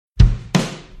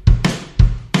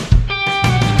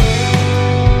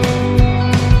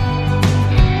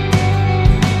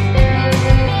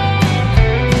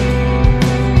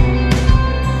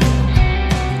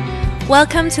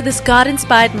Welcome to this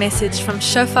God-inspired message from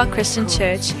Shofar Christian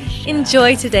Church.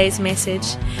 Enjoy today's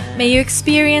message. May you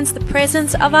experience the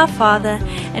presence of our Father,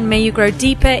 and may you grow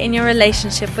deeper in your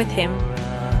relationship with Him.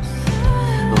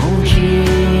 Oh, Jesus,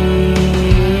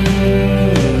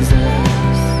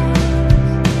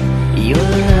 your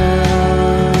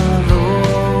love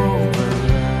over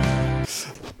us.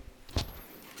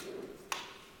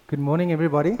 Good morning,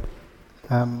 everybody.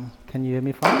 Can you hear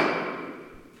me fine?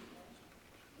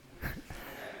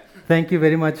 Thank you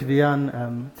very much,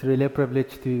 Vian. It's really a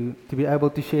privilege to be able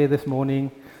to share this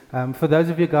morning. For those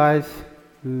of you guys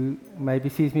who maybe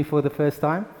sees me for the first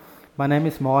time, my name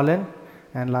is Marlon,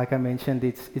 and like I mentioned,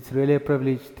 it's really a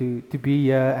privilege to be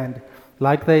here. And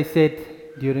like they said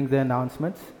during the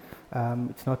announcements,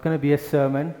 it's not going to be a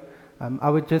sermon. I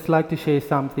would just like to share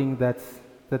something that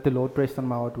the Lord pressed on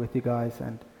my heart with you guys.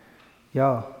 And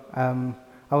I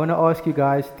want to ask you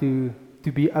guys to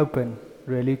be open,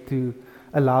 really, to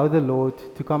allow the Lord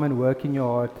to come and work in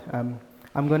your heart.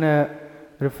 I'm going to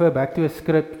refer back to a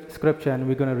scripture and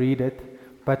we're going to read it.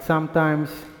 But sometimes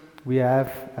we have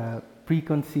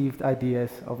preconceived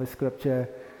ideas of a scripture.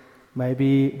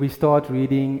 Maybe we start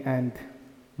reading and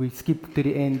we skip to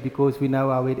the end because we know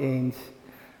how it ends.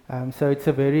 So it's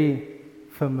a very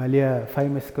familiar,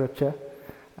 famous scripture.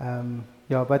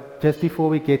 But just before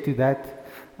we get to that,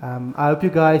 I hope you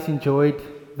guys enjoyed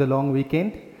the long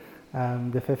weekend.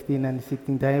 The 15th and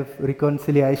 16th day of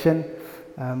reconciliation,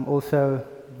 also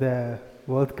the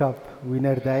World Cup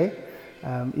winner day.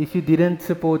 If you didn't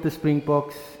support the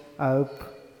Springboks, I hope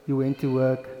you went to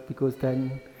work, because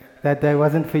then that day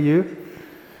wasn't for you.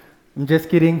 I'm just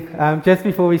kidding. Just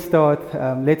before we start,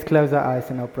 let's close our eyes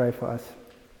and I'll pray for us.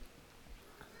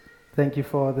 Thank you,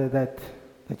 Father, that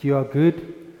you are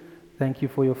good. Thank you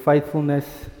for your faithfulness.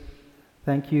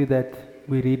 Thank you that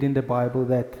we read in the Bible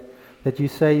that you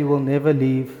say you will never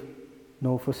leave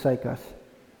nor forsake us.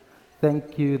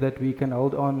 Thank you that we can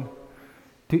hold on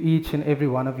to each and every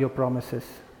one of your promises.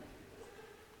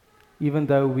 Even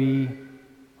though we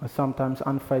are sometimes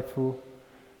unfaithful,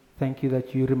 thank you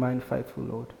that you remain faithful,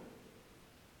 Lord.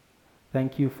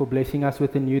 Thank you for blessing us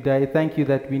with a new day. Thank you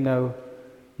that we know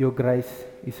your grace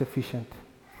is sufficient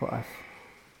for us.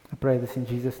 I pray this in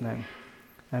Jesus' name.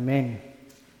 Amen.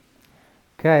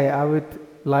 Okay, I would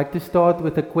like to start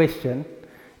with a question,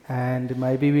 and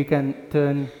maybe we can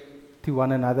turn to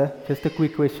one another. Just a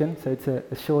quick question, so it's a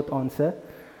short answer.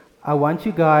 I want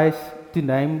you guys to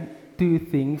name two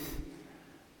things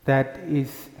that's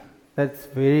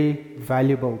very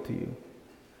valuable to you.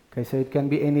 Okay, so it can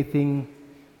be anything.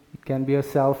 It can be your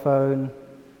cell phone.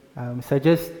 So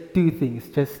just two things.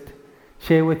 Just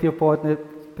share with your partner,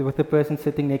 with the person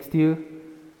sitting next to you,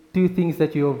 two things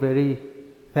that you're very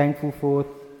thankful for,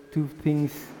 two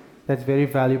things that's very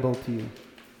valuable to you.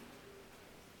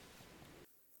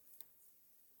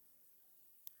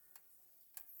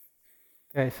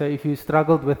 Okay, so if you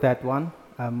struggled with that one,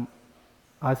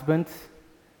 husbands,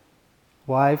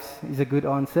 wives is a good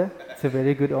answer. It's a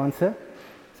very good answer.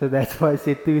 So that's why I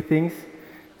said two things.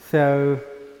 So,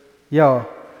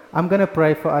 I'm going to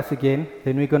pray for us again.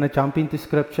 Then we're going to jump into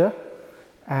scripture.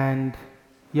 And,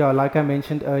 like I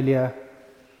mentioned earlier,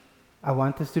 I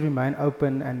want us to remain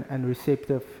open and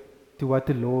receptive to what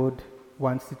the Lord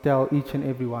wants to tell each and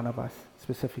every one of us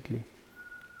specifically.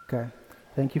 Okay.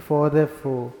 Thank you, Father,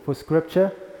 for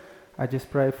scripture. I just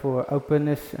pray for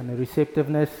openness and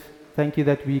receptiveness. Thank you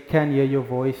that we can hear your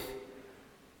voice.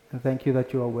 And thank you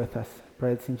that you are with us.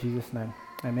 Pray it in Jesus' name.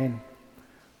 Amen.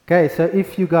 Okay, so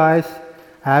if you guys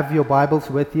have your Bibles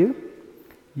with you,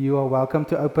 you are welcome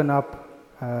to open up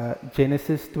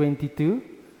Genesis 22.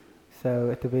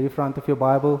 So at the very front of your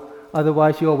Bible.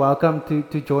 Otherwise, you are welcome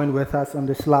to join with us on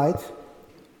the slides.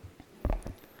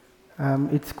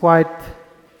 It's quite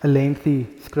a lengthy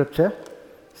scripture,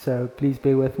 so please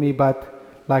bear with me. But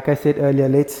like I said earlier,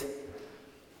 let's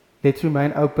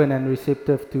remain open and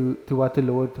receptive to what the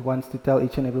Lord wants to tell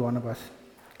each and every one of us.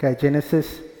 Okay,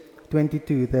 Genesis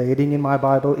 22. The heading in my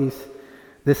Bible is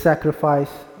the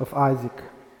sacrifice of Isaac.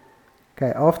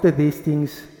 Okay, after these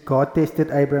things, God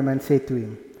tested Abram and said to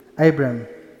him, Abram,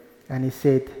 and he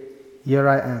said, Here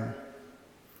I am.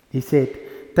 He said,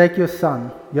 Take your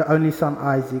son, your only son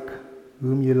Isaac,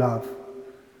 whom you love,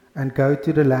 and go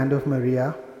to the land of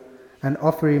Moriah, and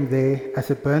offer him there as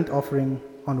a burnt offering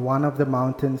on one of the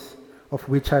mountains of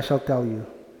which I shall tell you.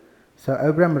 So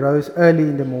Abram rose early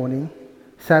in the morning,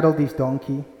 saddled his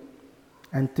donkey,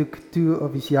 and took two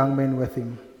of his young men with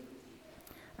him,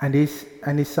 and his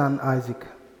son Isaac.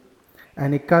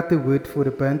 And he cut the wood for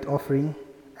the burnt offering,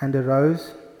 and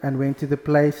arose and went to the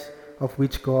place of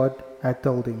which God had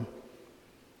told him.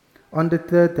 On the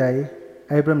third day,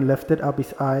 Abram lifted up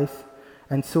his eyes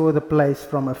and saw the place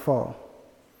from afar.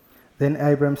 Then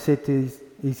Abram said to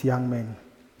his young men,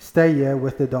 "Stay here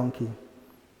with the donkey.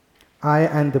 I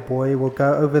and the boy will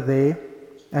go over there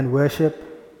and worship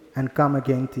and come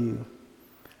again to you."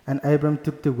 And Abram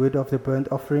took the wood of the burnt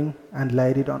offering and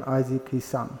laid it on Isaac his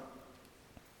son.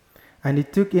 And he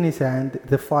took in his hand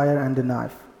the fire and the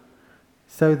knife.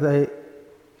 So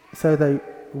they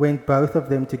went both of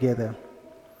them together.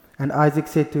 And Isaac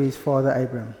said to his father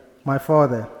Abram, "My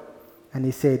father." And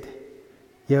he said,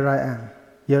 Here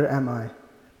am I,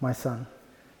 my son."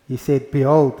 He said,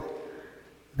 "Behold,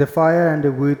 the fire and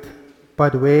the wood,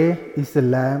 but where is the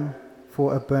lamb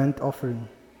for a burnt offering?"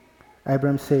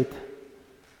 Abram said,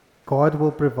 "God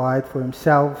will provide for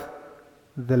himself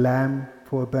the lamb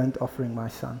for a burnt offering, my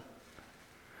son."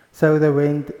 So they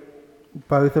went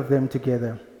both of them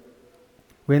together.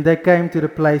 When they came to the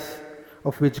place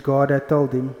of which God had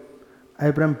told him,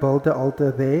 Abram built the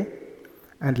altar there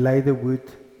and laid the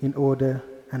wood in order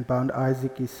and bound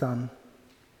Isaac his son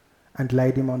and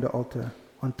laid him on the altar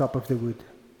on top of the wood.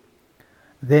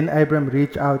 Then Abram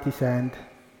reached out his hand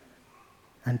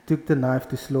and took the knife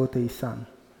to slaughter his son.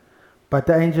 But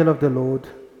the angel of the Lord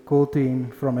called to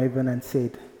him from heaven and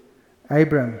said,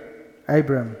 "Abram,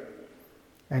 Abram."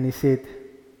 And he said,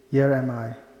 "Here am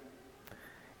I."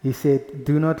 He said,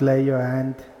 "Do not lay your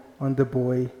hand on the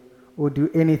boy or do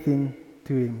anything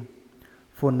to him,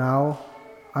 for now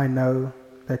I know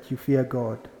that you fear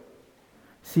God,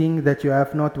 seeing that you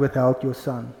have not withheld your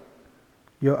son,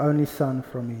 your only son,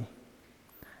 from me."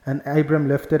 And Abram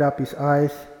lifted up his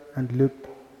eyes and looked,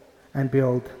 and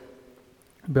behold,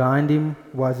 behind him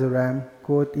was a ram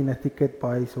caught in a thicket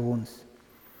by his horns.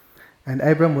 And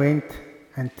Abram went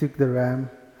and took the ram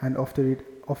and offered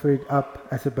it up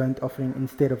as a burnt offering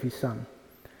instead of his son.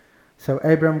 So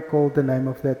Abram called the name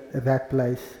of that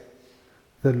place,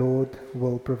 "The Lord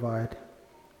will provide."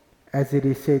 As it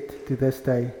is said to this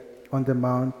day, "On the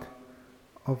mount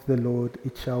of the Lord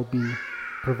it shall be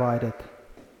provided."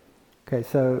 Okay,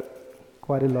 so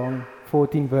quite a long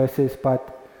 14 verses, but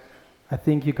I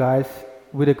think you guys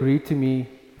would agree to me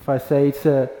if I say it's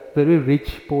a very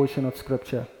rich portion of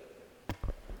scripture.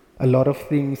 A lot of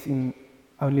things in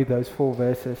only those 4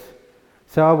 verses.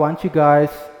 So I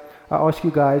asked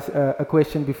you guys a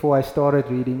question before I started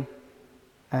reading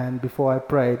and before I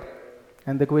prayed.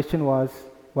 And the question was,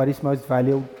 what is most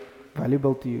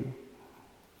valuable to you?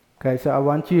 Okay, so I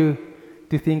want you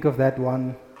to think of that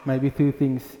one, maybe 2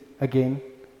 things again.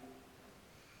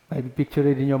 Maybe picture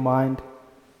it in your mind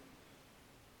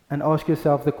and ask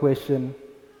yourself the question,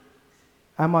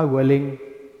 am I willing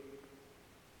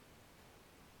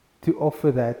to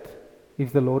offer that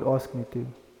if the Lord asks me to?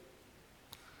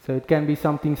 So it can be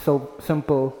something so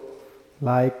simple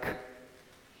like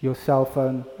your cell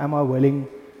phone. Am I willing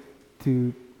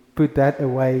to put that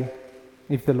away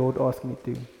if the Lord asks me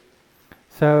to?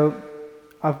 So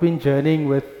I've been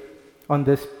journeying on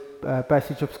this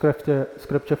passage of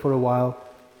scripture for a while,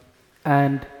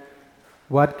 and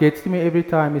what gets to me every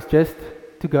time is just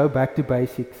to go back to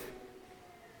basics,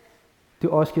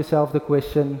 to ask yourself the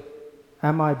question,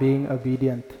 am I being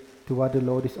obedient to what the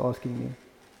Lord is asking me?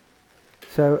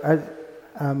 So as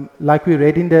like we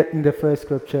read in the first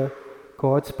scripture,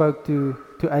 God spoke to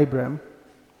Abram.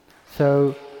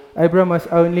 So Abram was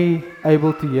only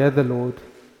able to hear the Lord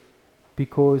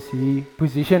because he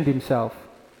positioned himself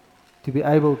to be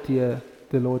able to hear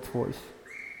the Lord's voice.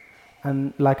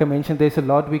 And like I mentioned, there's a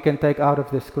lot we can take out of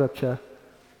this scripture,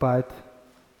 but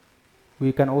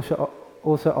we can also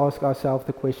ask ourselves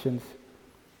the questions,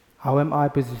 how am I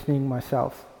positioning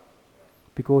myself?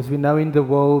 Because we know in the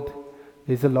world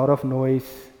there's a lot of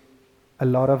noise, a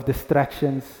lot of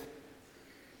distractions,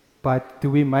 but do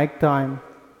we make time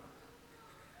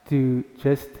to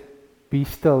just be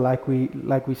still, like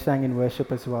we sang in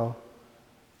worship as well?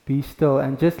 Be still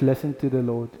and just listen to the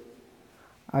Lord.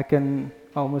 I can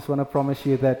almost want to promise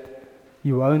you that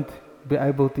you won't be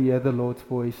able to hear the Lord's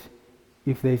voice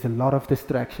if there's a lot of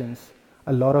distractions,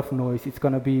 a lot of noise. It's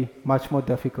going to be much more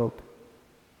difficult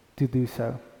to do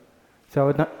so.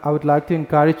 So I would like to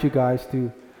encourage you guys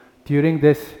to, during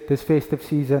this festive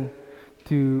season,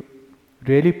 to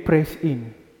really press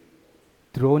in,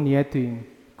 draw near to Him,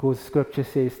 because Scripture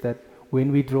says that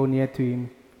when we draw near to Him,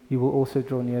 He will also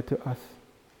draw near to us.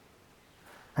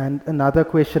 And another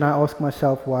question I asked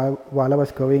myself while I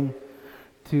was going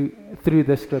through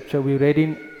the Scripture, we read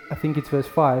in, I think it's verse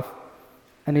 5,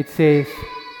 and it says,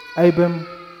 Abram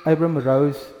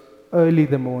rose early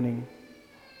the morning.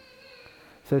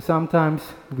 So sometimes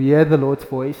we hear the Lord's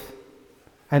voice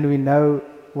and we know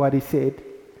what He said.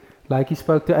 Like He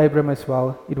spoke to Abram as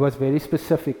well, it was very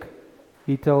specific.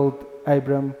 He told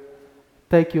Abram,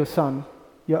 take your son,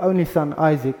 your only son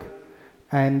Isaac.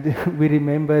 And we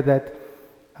remember that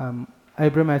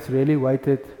Abram has really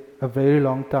waited a very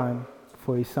long time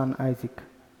for his son Isaac.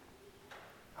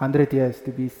 100 years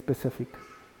to be specific.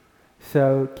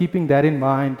 So keeping that in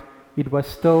mind, it was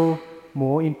still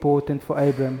more important for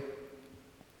Abram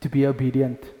to be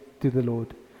obedient to the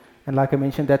Lord. And like I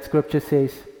mentioned, that scripture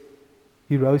says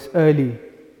he rose early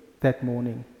that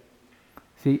morning.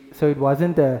 See, so it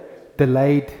wasn't a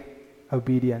delayed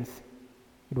obedience.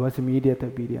 It was immediate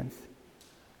obedience.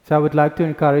 So I would like to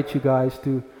encourage you guys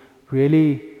to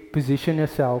really position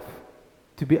yourself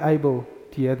to be able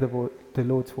to hear the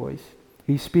Lord's voice.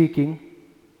 He's speaking,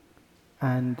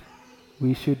 and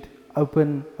we should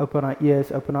open our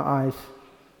ears, open our eyes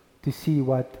to see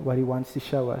what He wants to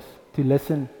show us, to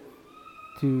listen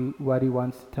to what He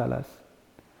wants to tell us.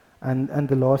 And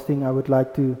the last thing I would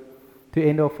like to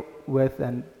end off with,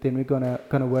 and then we're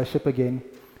gonna worship again,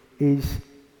 is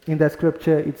in that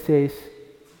scripture it says,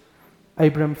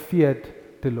 Abram feared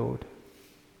the Lord.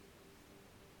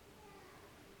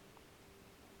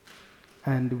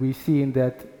 And we see in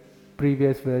that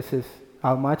previous verses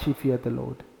how much he feared the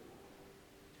Lord.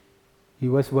 He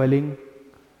was willing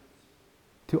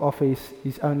to offer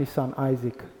his only son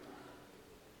Isaac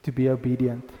to be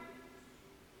obedient.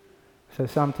 So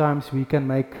sometimes we can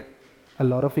make a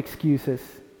lot of excuses.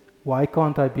 Why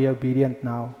can't I be obedient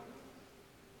now?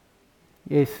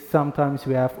 Yes, sometimes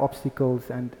we have obstacles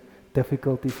and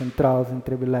difficulties and trials and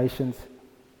tribulations.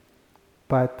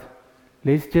 But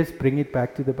let's just bring it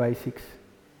back to the basics.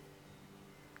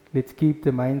 Let's keep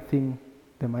the main thing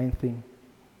the main thing.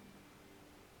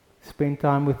 Spend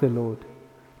time with the Lord.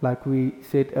 Like we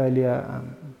said earlier,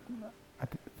 I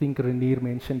think Renier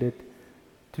mentioned it,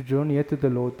 to draw near to the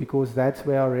Lord, because that's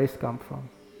where our rest comes from.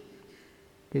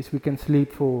 Yes, we can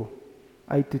sleep for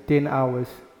 8 to 10 hours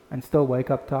and still wake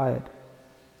up tired.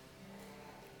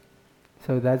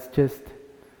 So that's just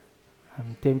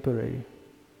temporary.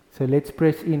 So let's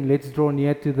press in, let's draw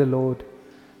near to the Lord.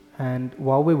 And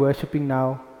while we're worshiping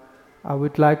now, I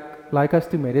would like us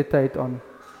to meditate on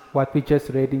what we just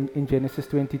read in Genesis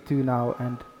 22 now,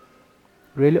 and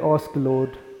really ask the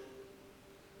Lord,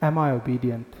 am I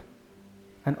obedient?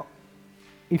 And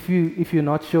if you're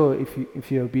not sure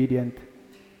if you're obedient,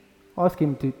 ask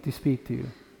Him to speak to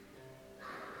you.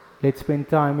 Let's spend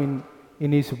time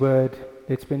in His Word.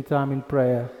 Let's spend time in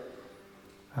prayer.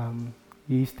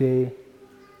 He's there.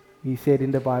 He said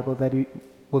in the Bible that He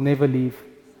will never leave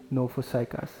nor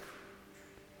forsake us.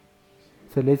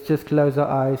 So let's just close our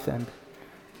eyes, and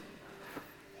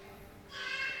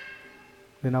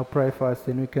then I'll pray for us,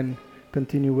 then we can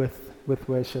continue with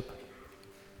worship.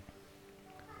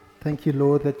 Thank you,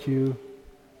 Lord, that you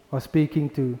are speaking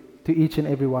to each and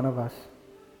every one of us.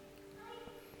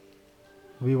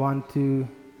 We want to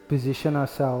position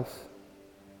ourselves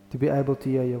to be able to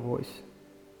hear your voice.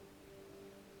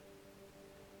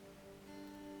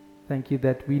 Thank you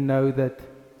that we know that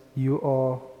you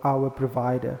are our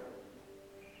provider.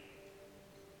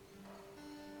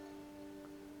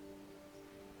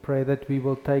 Pray that we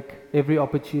will take every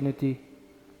opportunity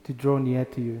to draw near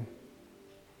to you.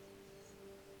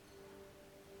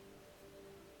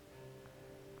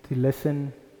 To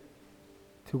listen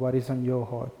to what is on your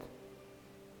heart.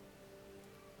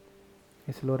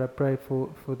 Yes, Lord, I pray for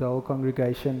the whole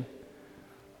congregation,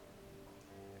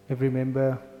 every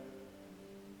member,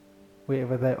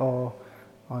 wherever they are,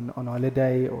 on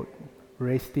holiday or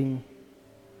resting.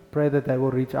 Pray that they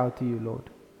will reach out to you, Lord.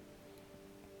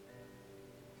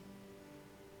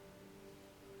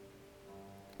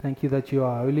 Thank you that you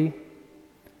are holy,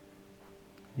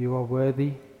 you are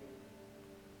worthy,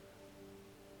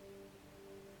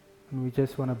 and we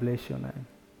just want to bless your name.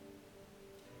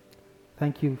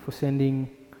 Thank you for sending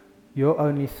your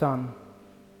only Son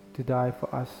to die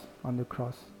for us on the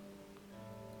cross.